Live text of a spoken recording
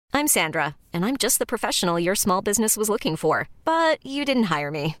I'm Sandra, and I'm just the professional your small business was looking for. But you didn't hire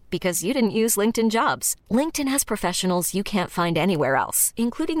me because you didn't use LinkedIn Jobs. LinkedIn has professionals you can't find anywhere else,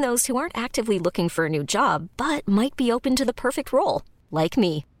 including those who aren't actively looking for a new job, but might be open to the perfect role, like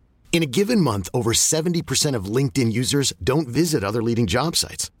me. In a given month, over 70% of LinkedIn users don't visit other leading job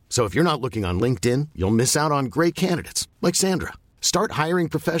sites. So if you're not looking on LinkedIn, you'll miss out on great candidates like Sandra. Start hiring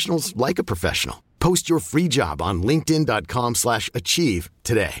professionals like a professional. Post your free job on linkedin.com/achieve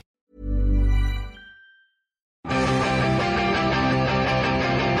today.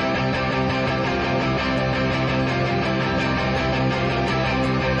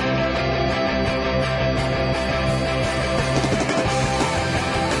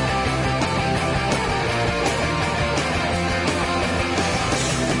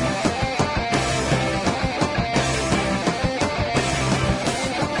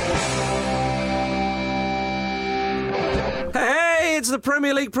 It's the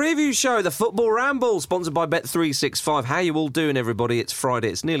Premier League preview show, the Football Ramble, sponsored by Bet365. How you all doing, everybody? It's Friday,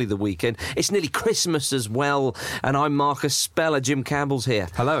 it's nearly the weekend, it's nearly Christmas as well, and I'm Marcus Speller. Jim Campbell's here.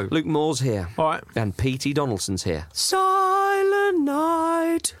 Hello. Walker Moore's here. All right. And P.T. Donaldson's here. Silent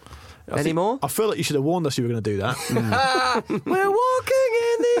Night. Any more? I feel like you should have warned us you were going to do that. We're walking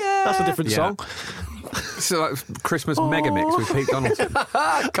in the air. That's a different song. So like Christmas mega mix with Pete Donaldson.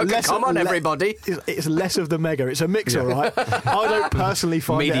 Come on, everybody. It's less of the mega. It's a mix, all right? I don't personally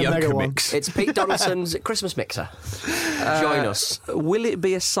find it a mega mix. It's Pete Donaldson's Christmas mixer. Join us. Will it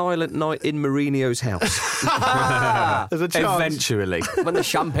be a silent night in Mourinho's house? There's a chance. Eventually. When the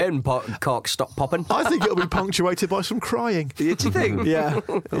champagne corks stop popping. I think it'll be punctuated by some crying. Do you think? Yeah.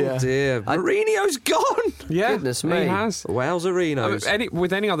 Oh dear. Mourinho's gone. Yeah, Goodness me. he has. Wowzerinos.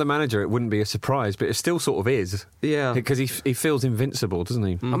 With any other manager, it wouldn't be a surprise, but it still sort of is. Yeah. Because he feels invincible, doesn't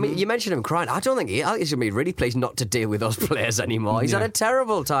he? I mean, you mentioned him crying. I don't think he's going to be really pleased not to deal with those players anymore. He's had a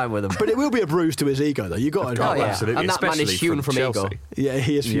terrible time with them. But it will be a bruise to his ego, though. You've got to admit. Oh, yeah. Absolutely. And that man is Especially hewn from ego. Chelsea. Yeah,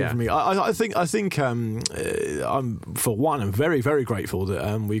 he is few Yeah. for me. I think I'm for one, I'm very, very grateful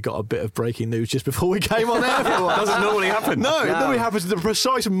that we got a bit of breaking news just before we came on air. Doesn't normally happen. No, it normally happens at the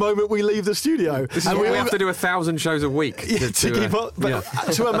precise moment we leave the studio. This is why we have to do 1,000 shows a week to keep up. But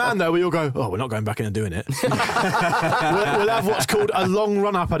to a man, though, we all go, oh, we're not going back in and doing it. we'll have what's called a long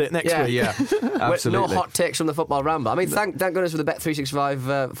run up at it next week. Yeah, absolutely. No hot takes from the Football Ramble. I mean, thank goodness for the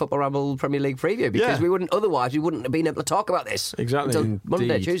Bet365 Football Ramble Premier League preview, because we wouldn't have been able to talk about this Exactly. until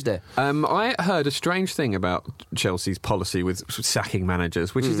Monday, Indeed. Tuesday. I heard a strange thing about Chelsea's policy with sacking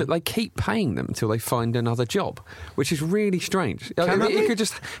managers, which is that they keep paying them until they find another job, which is really strange. You could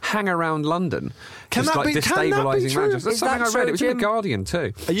just hang around London, destabilising managers. That's Is something that I read. true, It was in Jim? The Guardian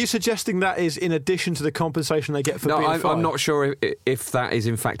too. Are you suggesting that is in addition to the compensation they get for being fired? I'm not sure if that is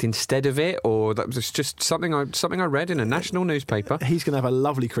in fact instead of it, or that was just something I read in a national newspaper. He's going to have a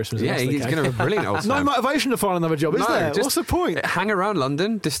lovely Christmas. Yeah, he's going to have a brilliant old No time. motivation to find another job, is there? What's the point? Hang around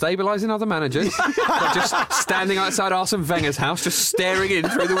London, destabilising other managers, just standing outside Arsene Wenger's house, just staring in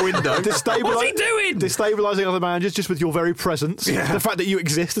through the window. What's he doing? Destabilising other managers just with your very presence. The fact that you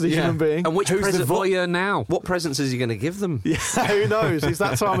exist as a human being. And Who's the voyeur now? What presents is he going to give them? Yeah, who knows? It's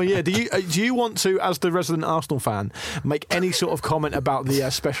that time of year. Do you want to, as the resident Arsenal fan, make any sort of comment about the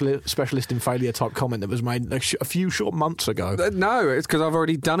specialist in failure type comment that was made a few short months ago? No, it's because I've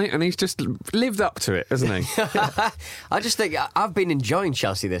already done it, and he's just lived up to it, hasn't he? I just think I've been enjoying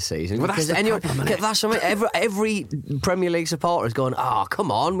Chelsea this season. Well, that's because the problem, isn't it? that's something every Premier League supporter is going, oh,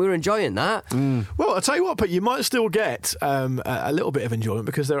 come on, we're enjoying that. Well, I'll tell you what, but you might still get a little bit of enjoyment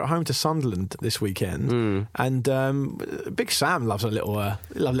because they're at home to Sunderland this weekend, and Big Sam loves a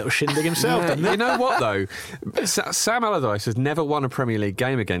little shindig himself. Doesn't he? You know what though? Sam Allardyce has never won a Premier League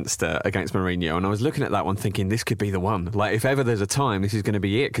game against Mourinho, and I was looking at that one thinking this could be the one. Like if ever there's a time, this is going to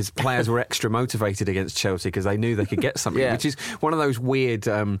be it, because players were extra motivated against Chelsea because they knew they could get something, which is one of those weird,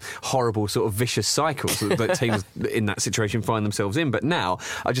 horrible sort of vicious cycles that teams in that situation find themselves in. But now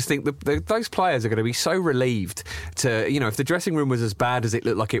I just think those players are going to be so relieved to, if the dressing room was as bad as it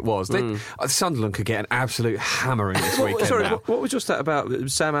looked like it was, Sunderland could get an absolute hammering this weekend. Sorry, now. what was your stat about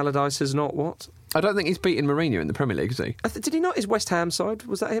Sam Allardyce is not what? I don't think he's beaten Mourinho in the Premier League, has he? Did he not? His West Ham side,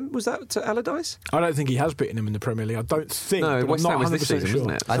 was that him? Was that Allardyce? I don't think he has beaten him in the Premier League. I don't think. No, but West I'm Ham not was this 100% season, sure.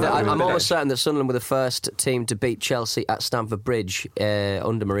 wasn't it? I'm almost certain that Sunderland were the first team to beat Chelsea at Stamford Bridge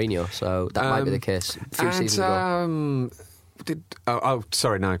under Mourinho, so that might be the case a few seasons ago.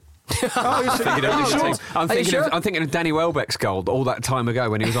 Sorry, no. I'm thinking of Danny Welbeck's goal all that time ago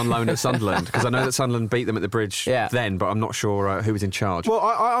when he was on loan at Sunderland, because I know that Sunderland beat them at the Bridge then, but I'm not sure who was in charge. Well,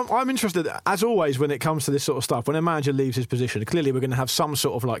 I'm interested, as always, when it comes to this sort of stuff. When a manager leaves his position, clearly we're going to have some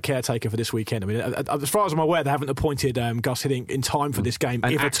sort of like caretaker for this weekend. I mean, as far as I'm aware, they haven't appointed Gus Hiddink in time for this game,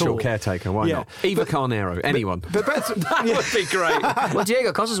 An if at actual all. caretaker, why not? Eva Carnero, anyone. That would be great. Well,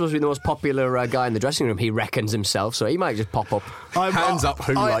 Diego Costa must be the most popular guy in the dressing room, he reckons himself, so he might just pop up. Hands up,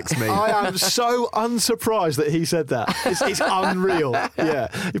 who likes me? I am so unsurprised that he said that. It's unreal. Yeah,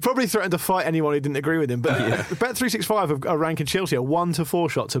 he probably threatened to fight anyone who didn't agree with him. But Bet365 are ranking Chelsea a 1-4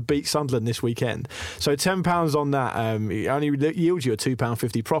 shot to beat Sunderland this weekend. So £10 on that only yields you a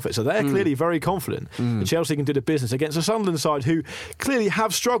 £2.50 profit. So they're clearly very confident that Chelsea can do the business against a Sunderland side who clearly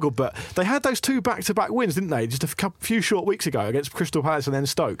have struggled. But they had those 2 back-to-back wins, didn't they? Just a few short weeks ago against Crystal Palace and then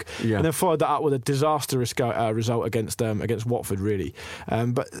Stoke, and then followed that up with a disastrous result against Watford, really.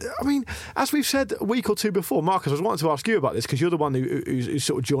 But I mean, as we've said a week or two before, Marcus, I was wanting to ask you about this because you're the one who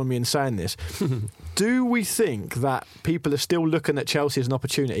sort of joined me in saying this. Do we think that people are still looking at Chelsea as an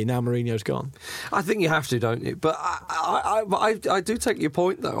opportunity now Mourinho's gone? I think you have to, don't you? But I do take your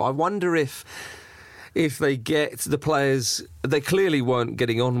point, though. I wonder if they get the players, they clearly weren't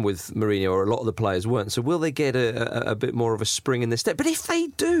getting on with Mourinho, or a lot of the players weren't. So will they get a bit more of a spring in their step? But if they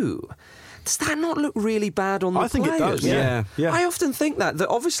do, does that not look really bad on the players? I think it does, yeah. I often think that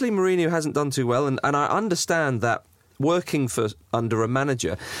obviously Mourinho hasn't done too well, and I understand that working under a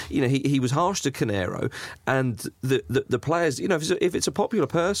manager, he was harsh to Canero, and the players, if it's a popular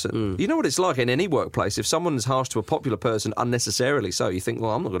person, you know what it's like in any workplace. If someone is harsh to a popular person unnecessarily, so you think, well,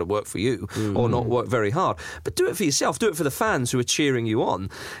 I'm not going to work for you or not work very hard, but do it for yourself. Do it for the fans who are cheering you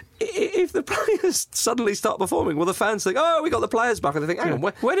on. If the players suddenly start performing, well, the fans think, oh, we got the players back, and they think, hang on,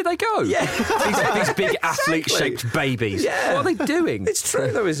 where did they go? Yeah. these big athlete-shaped babies. Yeah. What are they doing? It's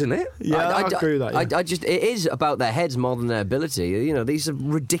true, though, isn't it? Yeah, I agree with that. It is about their heads more than their ability. These are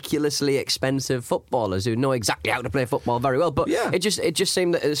ridiculously expensive footballers who know exactly how to play football very well. But it just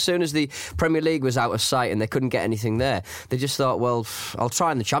seemed that as soon as the Premier League was out of sight and they couldn't get anything there, they just thought, well, I'll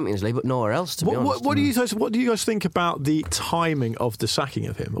try in the Champions League, but nowhere else, to be honest. What do you guys think about the timing of the sacking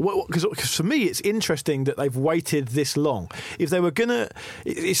of him? Because for me, it's interesting that they've waited this long. If they were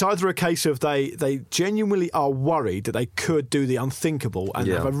it's either a case of they genuinely are worried that they could do the unthinkable and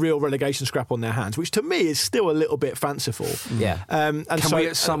have a real relegation scrap on their hands, which to me is still a little bit fanciful. Yeah. Can we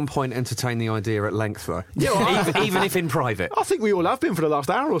at some point entertain the idea at length, though? Yeah, even if in private. I think we all have been for the last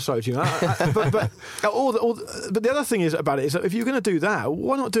hour or so, do you know? But the other thing is about it is that if you're going to do that,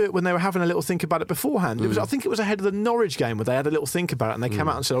 why not do it when they were having a little think about it beforehand? I think it was ahead of the Norwich game where they had a little think about it and they came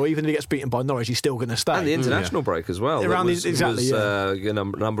out and said, oh, even if he gets beaten by Norwich, he's still going to stay. And the international break as well. A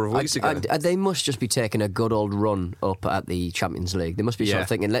number of weeks ago. They must just be taking a good old run up at the Champions League. They must be sort of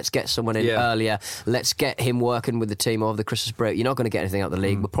thinking, let's get someone in earlier. Let's get him working with the team over the Christmas break. You're not going to get anything out of the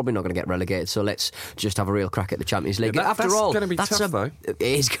league. We're probably not going to get relegated, so let's just have a real crack at the Champions League. After all, going to be tough, though. It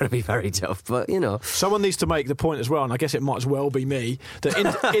is going to be very tough, but someone needs to make the point as well, and I guess it might as well be me,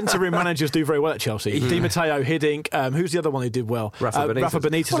 that interim managers do very well at Chelsea. Di Matteo, Hiddink, who's the other one who did well? Rafa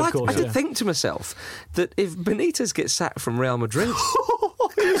Benitez, of course. I did think to myself that if Benitez gets sacked from Real Madrid,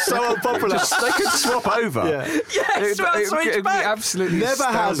 he's so unpopular. They could swap over. It would be absolutely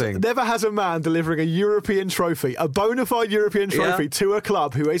astounding. Never has a man delivering a European trophy, a bona fide European trophy, to a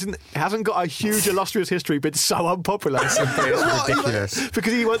club who hasn't got a huge illustrious history been so unpopular. It's ridiculous.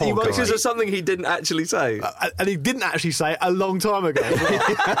 Because he because of something he didn't actually say. And he didn't actually say it a long time ago.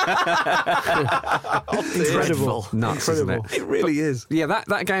 Incredible. Nuts, isn't it? It really is. Yeah,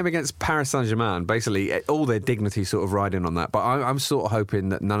 that game against Paris Saint-Germain, basically all their dignity sort of riding on that. But I'm sort of hoping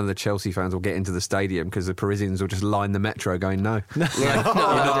that none of the Chelsea fans will get into the stadium because the Parisians will just line the metro going, no. You're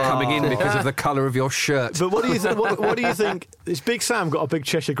not coming in because of the colour of your shirt. But what do you think? What do you think? Is Big Sam got a big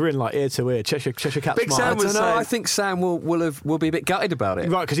Cheshire grin, like ear to ear, Cheshire cat Big smile? Sam I think Sam will be a bit gutted about it.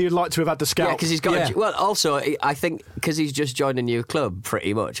 Right, because he would like to have had the scalp. Yeah, because he's got. Well, also, I think because he's just joined a new club,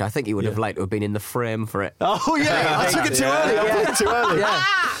 pretty much. I think he would have liked to have been in the frame for it. Oh yeah, I took it too early. I took it too early. Yeah.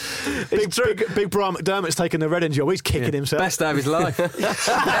 Big Brian McDermott's taken the Reading job. He's kicking himself. Best day of his life.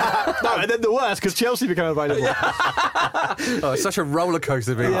 No, and then the worst because Chelsea became available. It's such a roller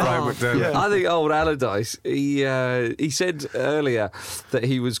coaster being Brian McDermott. Yeah. I think old Allardyce, he said earlier that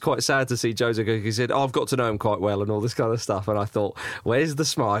he was quite sad to see Jose go. He said, I've got to know him quite well and all this kind of stuff. And I thought, where's the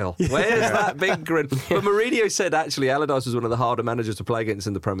smile? Where's that big grin? But Mourinho said actually Allardyce was one of the harder managers to play against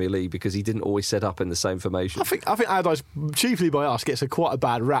in the Premier League because he didn't always set up in the same formation. I think Allardyce, chiefly by us, gets quite a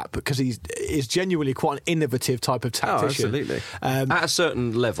bad rap because he is genuinely quite an innovative type of tactician. Oh, absolutely. At a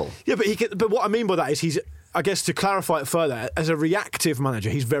certain level. Yeah, but what I mean by that is he's I guess to clarify it further, as a reactive manager,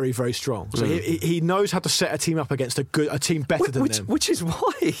 he's very, very strong. So he knows how to set a team up against a team better than them. Which is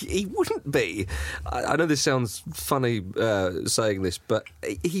why he wouldn't be. I know this sounds funny saying this, but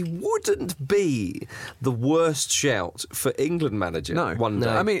he wouldn't be the worst shout for England manager. No.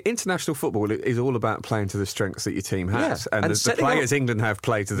 I mean, international football is all about playing to the strengths that your team has, and the players England have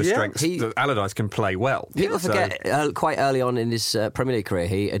play to the strengths that Allardyce can play well. People forget quite early on in his Premier League career,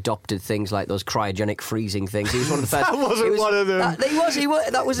 he adopted things like those cryogenic freezing things. He was one of the first. That wasn't one of them.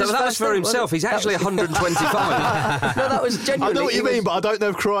 That was his first for thing, himself. He's actually 125. No, that was genuinely. I know what you mean, but I don't know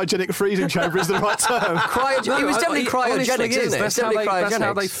if cryogenic freezing chamber is the right term. He was definitely cryogenic, isn't it? That's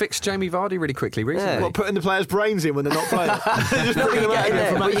how they fixed Jamie Vardy really quickly recently. What, putting the players' brains in when they're not playing?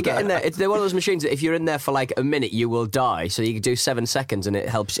 You get in there. They're one of those machines that if you're in there for like a minute, you will die. So you can do 7 seconds and it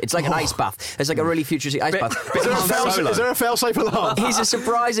helps. It's like an ice bath. It's like a really futuristic ice bath. Is there a fail-safe alarm? He's a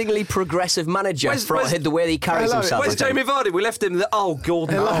surprisingly progressive manager for the way he carries himself. Where's Jamie Vardy? We left him.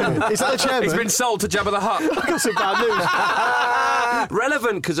 Gordon. Is that the chairman? He's been sold to Jabba the Hutt. I got some bad news.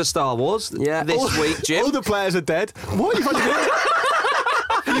 Relevant because of Star Wars this week, Jim. All the players are dead. What?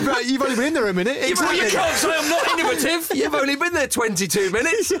 You've only been in there a minute. Well, you can't say I'm not innovative. You've only been there 22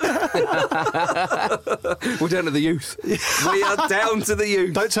 minutes. We're down to the youth. We are down to the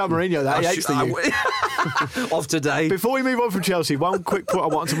youth. Don't tell Mourinho that. He hates the youth. Of today. Before we move on from Chelsea, one quick point I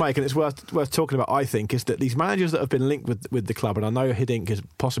wanted to make, and it's worth talking about, I think, is that these managers that have been linked with the club, and I know Hiddink is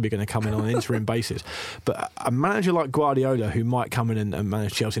possibly going to come in on an interim basis, but a manager like Guardiola who might come in and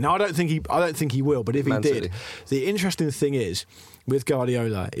manage Chelsea. Now, I don't think he will, but if he did, the interesting thing is, with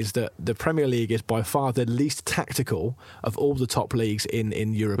Guardiola, is that the Premier League is by far the least tactical of all the top leagues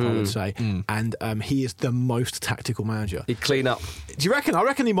in Europe, I would say. And he is the most tactical manager. He'd clean up. Do you reckon? I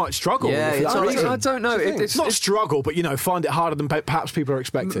reckon he might struggle. Yeah, I don't know. It's not struggle, but find it harder than perhaps people are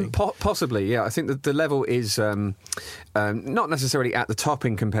expecting. Possibly, yeah. I think that the level is not necessarily at the top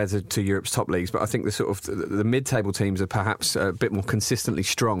in compared to Europe's top leagues, but I think the sort of the mid-table teams are perhaps a bit more consistently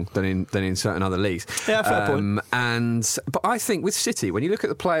strong than in certain other leagues. Yeah, fair point. But I think with City, when you look at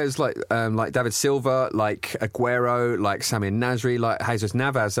the players like David Silva, like Aguero, like Samir Nasri, like Jesus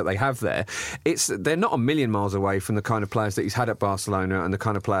Navas that they have there, they're not a million miles away from the kind of players that he's had at Barcelona and the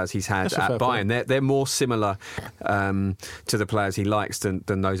kind of players he's had at Bayern. They're more similar to the players he likes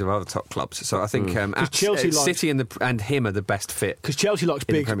than those of other top clubs. So I think City and him are the best fit. Because Chelsea likes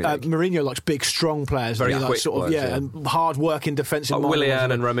big. Mourinho likes big, strong players. Very quick, and hard-working defensive. Like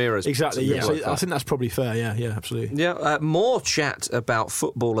Willian and Ramirez. Exactly. Yeah. So I think that's probably fair. Yeah, absolutely. Yeah. More chat about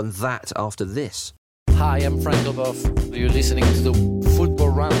football and that after this. Hi, I'm Frank Leboeuf. You're listening to the Football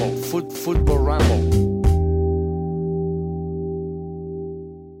Ramble. Football Ramble.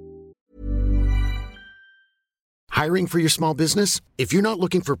 Hiring for your small business? If you're not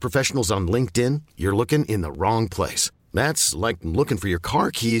looking for professionals on LinkedIn, you're looking in the wrong place. That's like looking for your car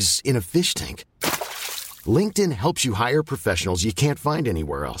keys in a fish tank. LinkedIn helps you hire professionals you can't find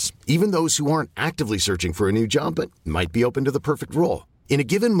anywhere else, even those who aren't actively searching for a new job but might be open to the perfect role. In a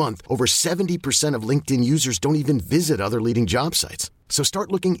given month, over 70% of LinkedIn users don't even visit other leading job sites. So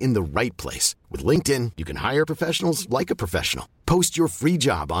start looking in the right place. With LinkedIn, you can hire professionals like a professional. Post your free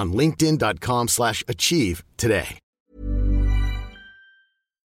job on linkedin.com/achieve today.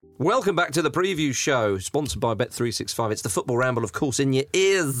 Welcome back to the preview show, sponsored by Bet365. It's the Football Ramble, of course, in your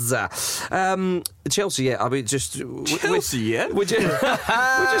ears. Chelsea, I mean,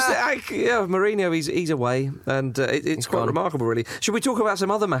 Mourinho, he's away, and it's quite remarkable, really. Should we talk about some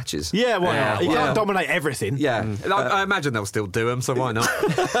other matches? Yeah, why not? He can't dominate everything. Yeah. I imagine they'll still do them, so why not?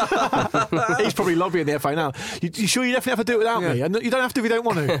 He's probably lobbying the FA now. You sure you definitely have to do it without me? And you don't have to if you don't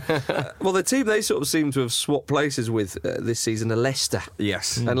want to. Well, the team they sort of seem to have swapped places with this season are Leicester.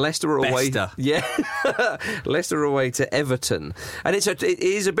 Yes. And Leicester are away. Yeah. Leicester are away to Everton. And it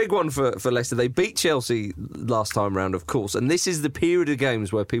is a big one for Leicester. They beat Chelsea last time round, of course. And this is the period of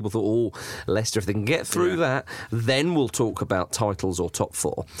games where people thought, Leicester, if they can get through that, then we'll talk about titles or top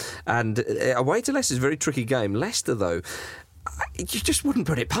four. And away to Leicester is a very tricky game. Leicester, though, you just wouldn't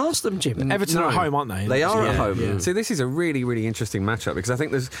put it past them, Jim. Everton are at home, aren't they? They are at home. Yeah. So this is a really, really interesting matchup because I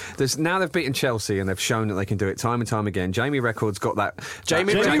think there's now they've beaten Chelsea and they've shown that they can do it time and time again. Jamie Record's got that.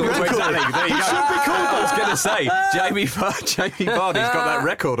 Jamie Record. Exactly. There you go. I was going to say Jamie Vardy's got that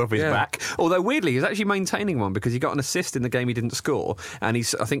record off his back. Although weirdly, he's actually maintaining one because he got an assist in the game he didn't score, and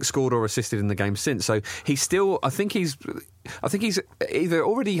he's I think scored or assisted in the game since. So he's still. I think he's I think he's either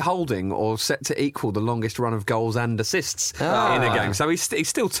already holding or set to equal the longest run of goals and assists in a game. So he's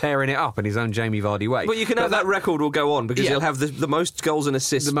still tearing it up in his own Jamie Vardy way. But you can have that record will go on because he'll have the most goals and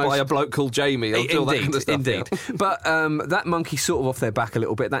assists by a bloke called Jamie. Indeed. But that monkey's sort of off their back a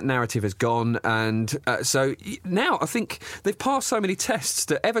little bit. That narrative has gone. And so now I think they've passed so many tests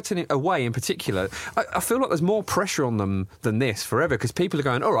that Everton away in particular, I feel like there's more pressure on them than this forever because people are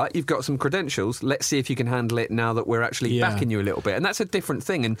going, all right, you've got some credentials. Let's see if you can handle it now that we're actually backing you a little bit. And that's a different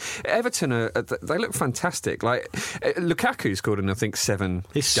thing. And Everton, they look fantastic. Like Lukaku scored in, I think, 7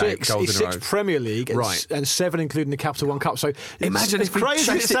 goals in a row. 6 Premier League and 7 including the Capital One Cup. So imagine if we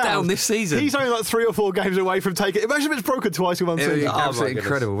chased it down this season. He's only like 3 or 4 games away from taking it. Imagine if it's broken twice in one season. Absolutely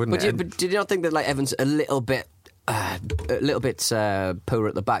incredible, wouldn't it? But did you not think that like Evans a little bit poor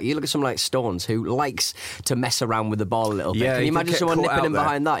at the back? You look at someone like Stones who likes to mess around with the ball a little bit. Can you imagine someone nipping him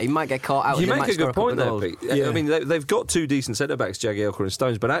behind that? He might get caught out. You make a good point there, Pete. Yeah. I mean, they've got 2 decent centre-backs, Jagielka and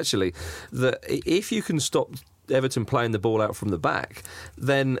Stones, but actually, if you can stop Everton playing the ball out from the back,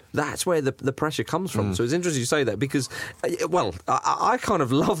 then that's where the pressure comes from. So it's interesting you say that because, I kind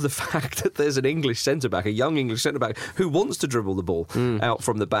of love the fact that there's an English centre-back, a young English centre-back, who wants to dribble the ball out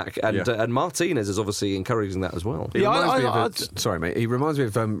from the back, and Martinez is obviously encouraging that as well. Sorry, mate. He reminds me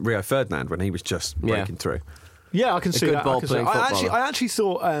of Rio Ferdinand when he was just breaking through. Yeah, I can see that.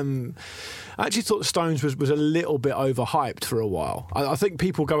 I actually thought Stones was a little bit overhyped for a while. I think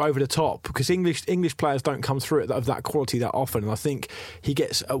people go over the top because English players don't come through it of that quality that often, and I think he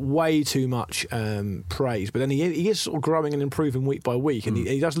gets way too much praise. But then he is sort of growing and improving week by week, and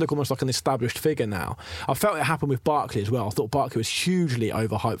he does look almost like an established figure now. I felt it happened with Barkley as well. I thought Barkley was hugely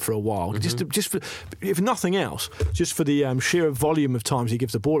overhyped for a while, just for, if nothing else, just for the sheer volume of times he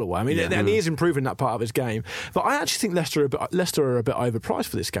gives the ball away. I mean, and he is improving that part of his game. But I actually think Leicester are a bit overpriced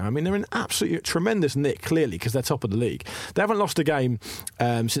for this game. I mean, they're in absolutely tremendous nick, clearly, because they're top of the league. They haven't lost a game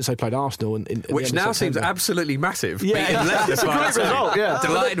since they played Arsenal. Which now seems absolutely massive. Yeah, it's a great result. Yeah,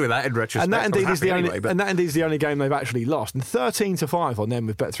 delighted with that in retrospect. And that indeed is the only game they've actually lost. And 13-5 on them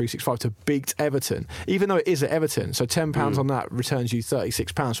with Bet365 to beat Everton, even though it is at Everton. So £10 on that returns you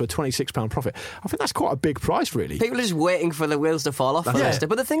 £36, so a £26 profit. I think that's quite a big price, really. People are just waiting for the wheels to fall off for Leicester.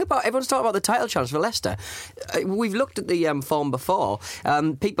 But the thing about everyone's talking about the title chance for Leicester. We've looked at the form before.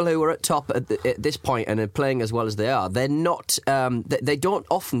 People who are at top at this point and are playing as well as they are, they're not. They don't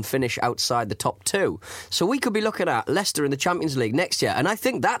often finish outside the top 2. So we could be looking at Leicester in the Champions League next year, and I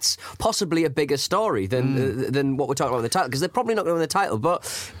think that's possibly a bigger story than what we're talking about with the title, because they're probably not going to win the title,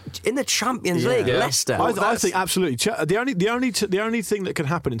 but in the Champions League, Leicester. I think absolutely. The only thing that can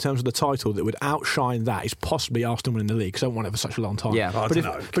happen in terms of the title that would outshine that is possibly Arsenal winning the league, because they haven't won it for such a long time. Yeah,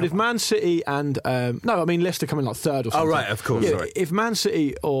 but if Man City and Leicester come in like 3rd or something. Oh right, of course. Yeah, if Man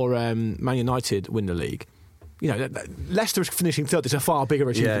City or Man United win the league, Leicester is finishing 3rd. It's a far bigger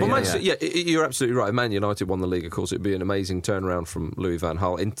achievement. You're absolutely right. If Man United won the league, of course, it'd be an amazing turnaround from Louis van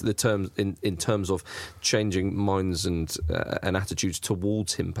Gaal in terms of changing minds and attitudes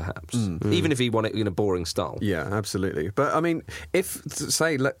towards him, perhaps. Even if he won it in a boring style. Yeah, absolutely. But I mean, if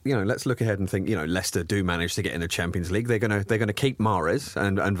let's look ahead and think, Leicester do manage to get in the Champions League, they're going to keep Mahrez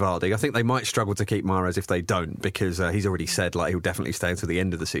and Vardy. I think they might struggle to keep Mahrez if they don't, because he's already said he'll definitely stay until the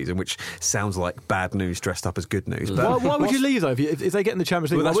end of the season, which sounds like bad news dressed up as good news. But why would you leave, though, if they get in the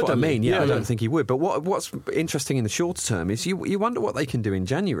Champions League? Well, that's what I mean. Yeah, I don't think he would. But what's interesting in the shorter term is you wonder what they can do in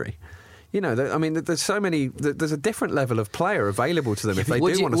January. There's so many. There's a different level of player available to them if they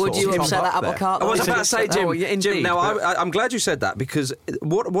do want to. Would you upset that apple cart? I was about to say, Jim. Now, I'm glad you said that, because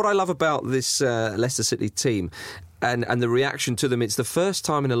what I love about this Leicester City team and the reaction to them, it's the first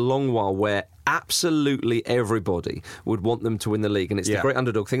time in a long while where absolutely everybody would want them to win the league, and it's the great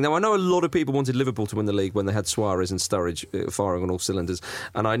underdog thing. Now, I know a lot of people wanted Liverpool to win the league when they had Suarez and Sturridge firing on all cylinders,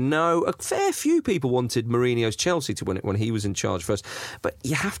 and I know a fair few people wanted Mourinho's Chelsea to win it when he was in charge first, but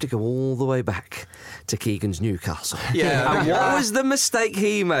you have to go all the way back to Keegan's Newcastle. Yeah. And what was the mistake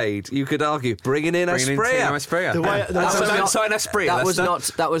he made? You could argue bringing in Asprilla.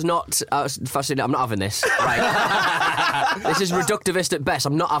 That was not fascinating. I'm not having this. Right. This is reductivist at best.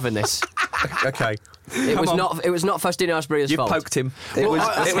 I'm not having this. Okay. It was not Faustino Asprilla's fault. You poked him. It was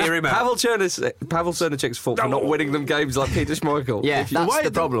Pavel Černeček's fault for not winning them games like Peter Schmeichel. Yeah, that's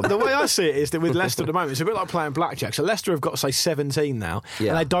the problem. The way I see it is that with Leicester at the moment, it's a bit like playing blackjack. So Leicester have got, say, 17 now,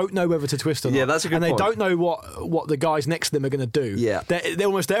 and they don't know whether to twist or not. Yeah, that's a good point. And they don't know what the guys next to them are going to do. Yeah.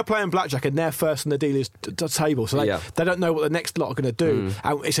 They're playing blackjack, and they're first on the dealer's table, so they don't know what the next lot are going to do.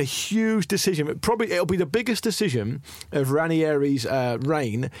 And it's a huge decision. It'll be the biggest decision of Ranieri's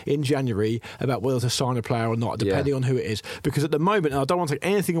reign in January be about whether to sign a player or not, depending on who it is. Because at the moment, and I don't want to take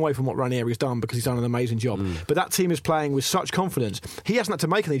anything away from what Ranieri's done because he's done an amazing job, but that team is playing with such confidence. He hasn't had to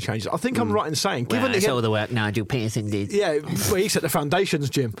make any changes. I think I'm right in saying, given it's all the work Nigel Pearson did. Yeah, well, he set the foundations,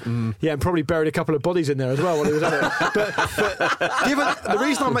 Jim. Yeah, and probably buried a couple of bodies in there as well when he was at it. But given the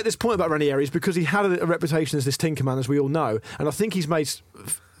reason I make this point about Ranieri is because he had a reputation as this Tinkerman, as we all know, and I think he's made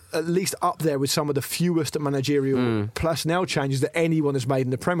at least up there with some of the fewest managerial personnel changes that anyone has made in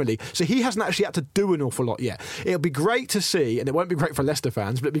the Premier League. So he hasn't actually had to do an awful lot yet. It'll be great to see, and it won't be great for Leicester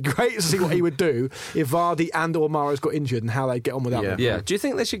fans, but it'd be great to see what he would do if Vardy and or Mahrez got injured and how they get on without them. Yeah. Do you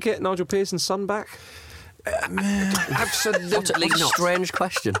think they should get Nigel Pearson's son back? Absolutely not. Strange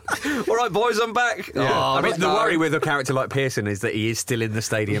question. All right, boys, I'm back. I mean, the worry with a character like Pearson is that he is still in the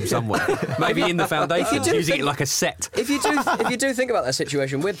stadium somewhere, maybe in the foundations, using it like a set. If you do think about that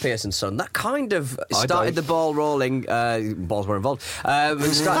situation with Pearson's son, that kind of started the ball rolling. Balls were involved. Started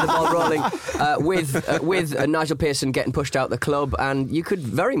the ball rolling with Nigel Pearson getting pushed out the club, and you could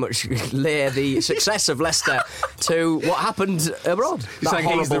very much lay the success of Leicester to what happened abroad. You're saying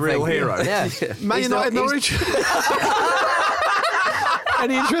he's the real hero. Yeah, Man United, Norwich.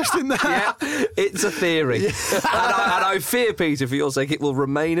 Any interest in that? Yeah, it's a theory. And I fear, Peter, for your sake, it will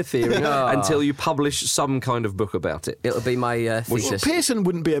remain a theory until you publish some kind of book about it. It'll be my thesis. Well, Pearson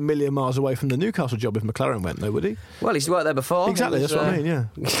wouldn't be a million miles away from the Newcastle job if McLaren went, though, would he? Well, he's worked there before. Exactly, that's what I mean, yeah.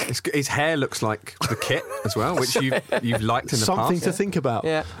 His hair looks like the kit as well, which you've liked in the Something past. to think about.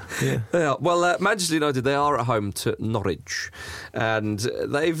 Yeah. Well, Manchester United, they are at home to Norwich, and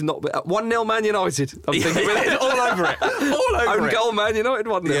they've not been 1-0 Man United. I'm thinking all over it. All over it. Goal Man United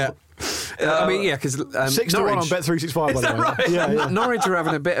 1-0. Yeah. I mean, yeah, because 6-1 on Bet365, by the way. Right? Yeah. Norwich are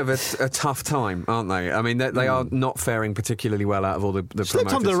having a bit of a tough time, aren't they? I mean, they are not faring particularly well out of all the Slipped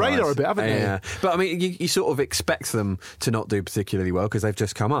promoted under the radar sides. a bit, haven't they? Yeah, but I mean, you sort of expect them to not do particularly well because they've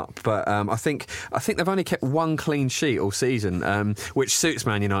just come up. But I think they've only kept one clean sheet all season, which suits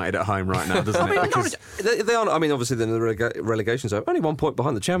Man United at home right now, doesn't it? Norwich, they are. I mean, obviously they're in the relegation zone. Only 1 point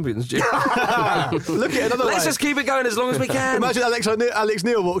behind the champions. Jim. Look at it another way. Let's just keep it going as long as we can. Imagine Alex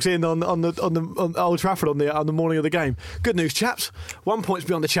Neil walks in on Old Trafford on the morning of the game. Good news, chaps. 1 point's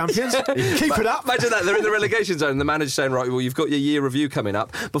beyond the champions. Keep it up. Imagine that they're in the relegation zone and the manager's saying, right, well, you've got your year review coming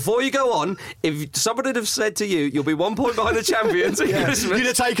up. Before you go on, if somebody had have said to you, you'll be 1 point behind the champions at Christmas. You'd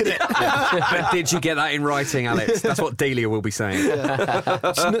have taken it. But did you get that in writing, Alex? That's what Delia will be saying.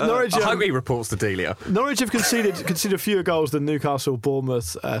 Norwich, I hope he reports to Delia. Norwich have conceded fewer goals than Newcastle,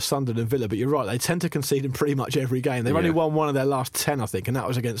 Bournemouth, Sunderland and Villa, but you're right, they tend to concede in pretty much every game. They've only won one of their last 10, I think, and that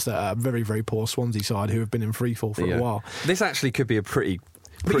was against a very, very poor Swansea side who have been in freefall for a while. This actually could be a pretty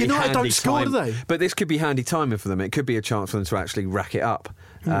But United handy don't score, time. do they? But this could be handy timing for them. It could be a chance for them to actually rack it up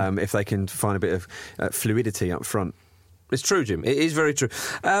if they can find a bit of fluidity up front. It's true, Jim. It is very true.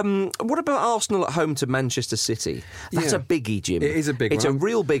 What about Arsenal at home to Manchester City? That's a biggie, Jim. It is a big one. It's a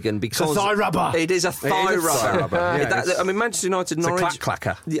real big one because It's a thigh rubber. It is a thigh rubber. Yeah, I mean, Manchester United, It's Norwich. a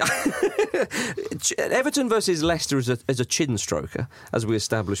clacker. Yeah. Everton versus Leicester is a chin stroker, as we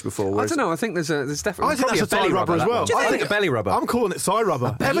established before. I don't know. I think there's definitely I think probably that's a belly thigh rubber as that well. one. I think a belly rubber. I'm calling it thigh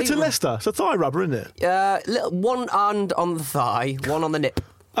rubber. Everton Leicester. It's a thigh rubber, isn't it? One hand on the thigh, one on the nip.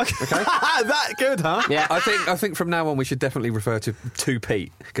 Okay. That good, huh? Yeah. I think from now on we should definitely refer to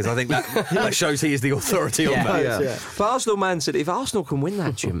Pete because I think that shows he is the authority on that. Yeah. But Arsenal, Man City, if Arsenal can win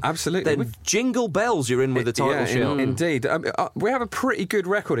that, Jim, Absolutely. then jingle bells, you're in with the title shout. Indeed. We have a pretty good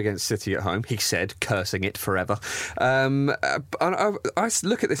record against City at home, he said, cursing it forever. And I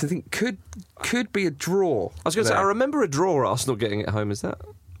look at this and think could be a draw. I was going to say, I remember a draw Arsenal getting at home. Is that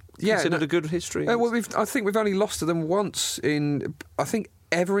considered a good history? Well, I think we've only lost to them once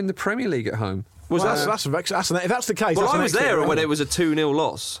ever in the Premier League at home. If that's the case. Well, that's I was there excellent when it was a 2-0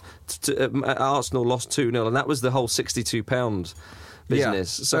 loss. Arsenal lost 2-0, and that was the whole £62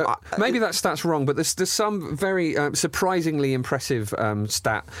 business. Yeah. So maybe that stat's wrong, but there's some very surprisingly impressive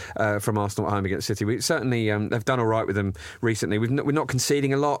stat from Arsenal at home against City. We certainly have done all right with them recently. We're not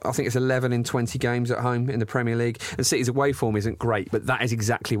conceding a lot. I think it's 11 in 20 games at home in the Premier League. And City's away form isn't great, but that is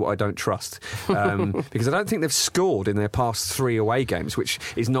exactly what I don't trust. Because I don't think they've scored in their past 3 away games, which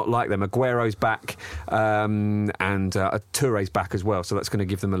is not like them. Aguero's back and Touré's back as well, so that's going to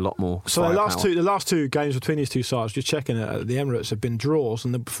give them a lot more. So the last two games between these two sides, just checking at the Emirates, have been draws,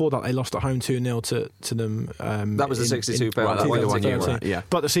 and before that they lost at home 2-0 to them. that was the £62. Right, that the one you were 2013. at, yeah.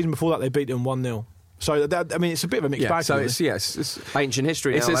 But the season before that they beat them 1-0. So it's a bit of a mixed bag. So really. it's ancient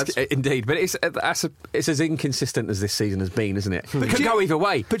history now, lads. Indeed, but it's as inconsistent as this season has been, isn't it? It could go either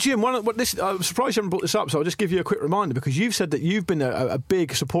way. But Jim, I'm surprised you haven't brought this up, so I'll just give you a quick reminder, because you've said that you've been a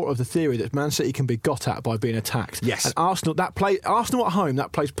big supporter of the theory that Man City can be got at by being attacked. Yes. And Arsenal at home,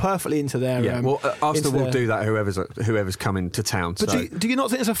 that plays perfectly into their... Arsenal will do that, whoever's coming to town. But do you not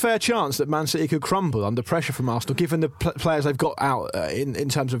think there's a fair chance that Man City could crumble under pressure from Arsenal, given the players they've got out in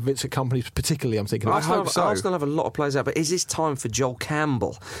terms of Vincent Kompany particularly, I'm thinking? I hope so. Arsenal have a lot of players out, but is this time for Joel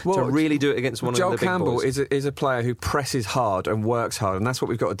Campbell to really do it against one of the big Campbell boys? is a player who presses hard and works hard, and that's what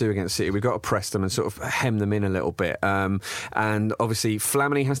we've got to do against City. We've got to press them and sort of hem them in a little bit. And obviously,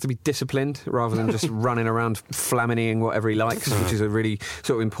 Flamini has to be disciplined rather than just running around Flaminiing whatever he likes, which is a really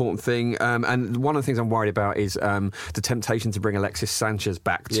sort of important thing. And one of the things I'm worried about is the temptation to bring Alexis Sanchez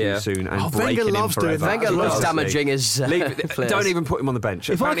back too soon and breaking him forever. Wenger loves damaging his players. Don't even put him on the bench.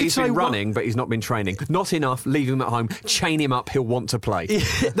 Apparently he's been running, but he's not been training. Not enough. Leave him at home. Chain him up. He'll want to play.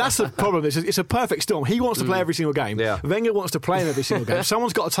 That's the problem. It's a perfect storm. He wants to play every single game. Yeah. Wenger wants to play in every single game.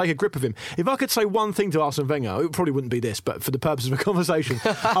 Someone's got to take a grip of him. If I could say one thing to Arsene Wenger, it probably wouldn't be this, but for the purpose of a conversation,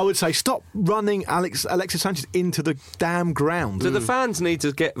 I would say stop running Alexis Sanchez into the damn ground. Do the fans need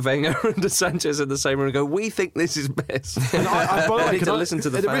to get Wenger and Sanchez in the same room and go, we think this is best? And I need to listen to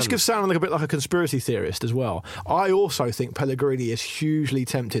the at the fans. risk of sounding like a bit like a conspiracy theorist as well, I also think Pellegrini is hugely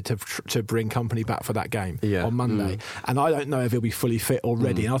tempted to bring Kompany back for that game on Monday. And I don't know if he'll be fully fit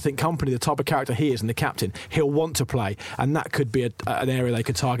already. And I think Kompany, the type of character he is and the captain, he'll want to play. And that could be an area they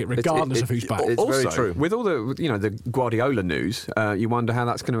could target regardless of who's back. It's also, very true. With all the Guardiola news, you wonder how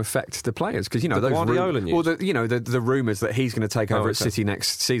that's going to affect the players, because those Guardiola news. Well, the rumours that he's going to take over at City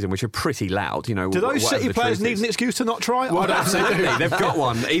next season, which are pretty loud. Do those City players need an excuse to not try? Well, absolutely, they've got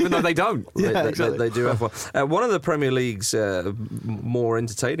one, even though they don't. They do have one. One of the Premier League's more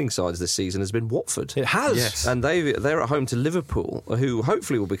entertaining sides this season has been Watford. It has, yes. And they're at home to Liverpool, who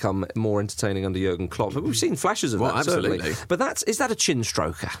hopefully will become more entertaining under Jurgen Klopp. We've seen flashes of that, absolutely. certainly. But is that a chin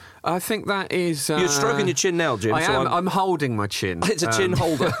stroker? I think that is. You're stroking your chin now, Jim. I am. I'm holding my chin. It's a chin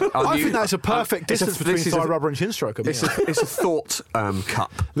holder. I think that's a perfect distance between thigh rubber and chin stroker. It's a thought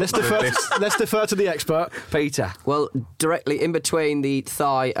cup. Let's defer to the expert, Peter. Well, directly in between the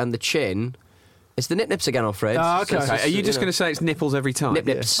thigh and the chin, it's the nip-nips again, Alfred. Okay. Are you just going to say it's nipples every time?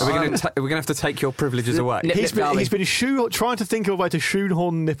 Nip-nips. Are we going to have to take your privileges away? He's been trying to think of a way to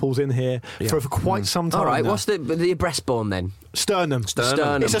shoehorn nipples in here for quite some time. All right, now. what's the breastbone then? Sternum.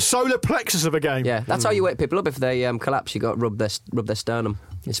 It's a solar plexus of a game. Yeah, that's how you wake people up if they collapse. You got to rub their sternum.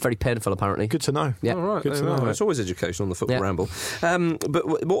 It's very painful, apparently. Good to know. Yeah. All right, good to know. It's always educational on the Football Ramble.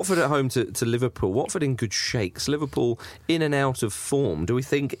 But Watford at home to Liverpool. Watford in good shakes. Liverpool in and out of form. Do we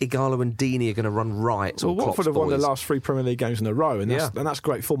think Igalo and Deeney are going to run riot? Well, Watford have won their last 3 Premier League games in a row, and that's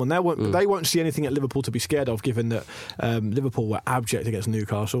great form. And they won't see anything at Liverpool to be scared of, given that Liverpool were abject against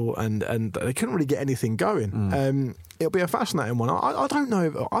Newcastle and they couldn't really get anything going. It'll be a fascinating one. I don't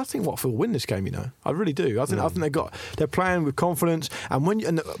know. I think Watford will win this game. I really do. I think they're playing with confidence.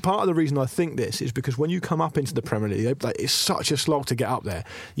 And part of the reason I think this is because when you come up into the Premier League, it's such a slog to get up there.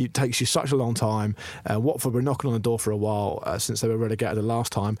 It takes you such a long time. Watford were knocking on the door for a while since they were relegated the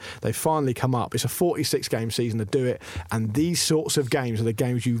last time. They finally come up. It's a 46-game season to do it, and these sorts of games are the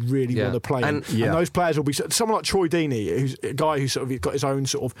games you really want to play. And those players will be someone like Troy Deeney, who's a guy who's sort of got his own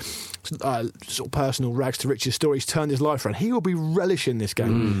sort of personal rags to riches story. He's turned his life around. He will be relishing this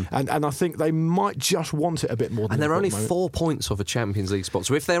game, and I think they might just want it a bit more. And they're only 4 points off a Champions League spot.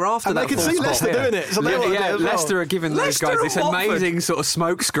 So if they're after that, they can see Leicester doing it. So Leicester are giving those guys this amazing sort of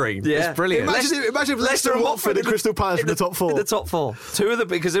smoke screen. Yeah. It's brilliant. Imagine if Leicester and Watford and Crystal Palace in the top 4. In the top 4. Two of them,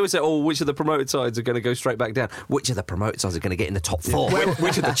 because they always say, which of the promoted sides are going to go straight back down? Which of the promoted sides are going to get in the top 4?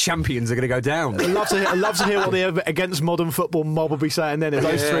 Which of the champions are going to go down? I'd love to hear what the against modern football mob will be saying then if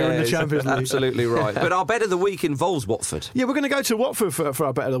those 3 are in the Champions League. Absolutely right. But our bet of the week involves Watford. Yeah, we're going to go to Watford for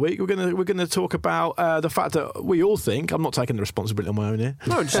our bet of the week. We're going to talk about the fact that we all think, I'm not taking the responsibility on my own here.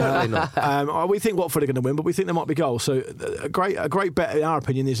 No, certainly not. We think Watford are going to win, but we think there might be goals. So a great bet in our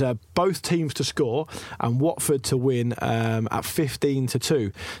opinion is both teams to score and Watford to win at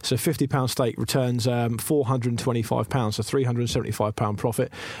 15-2. So £50 stake returns £425, so £375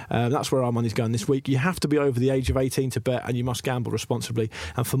 profit. That's where our money's going this week. You have to be over the age of 18 to bet, and you must gamble responsibly.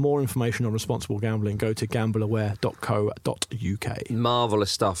 And for more information on responsible gambling, go to gambleaware.co.uk.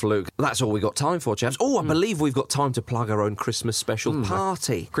 Marvellous stuff, Luke. That's all we got time for, chaps. I believe we've got time to plug our own Christmas special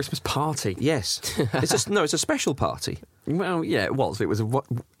party. Christmas party? Yes. It's a special party. Well, yeah, it was. It was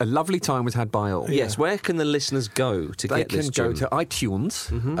a lovely time was had by all. Yes, where can the listeners go to They get this, can go Jim? to iTunes,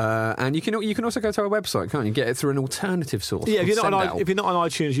 and you can also go to our website, can't you? Get it through an alternative source. Yeah, if you're called not Sendell. an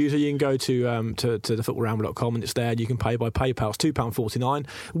iTunes user, you can go to thefootballramble.com and it's there. You can pay by PayPal. It's £2.49.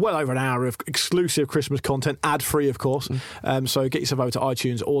 Well over an hour of exclusive Christmas content, ad free, of course. So get yourself over to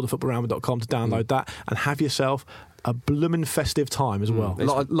iTunes or thefootballramble.com to download that and have yourself a bloomin' festive time as well. A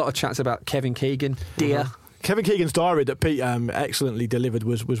lot of chats about Kevin Keegan, dear. Kevin Keegan's diary that Pete excellently delivered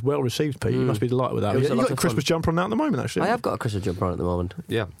was well received, Pete. You must be delighted with that. It was a You've lot got a of Christmas fun. jumper on now at the moment, actually. I have got a Christmas jumper on at the moment.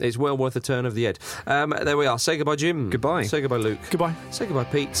 Yeah, it's well worth a turn of the head. There we are. Say goodbye, Jim. Goodbye. Say goodbye, Luke. Goodbye. Say goodbye,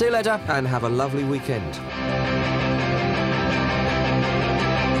 Pete. See you later. And have a lovely weekend.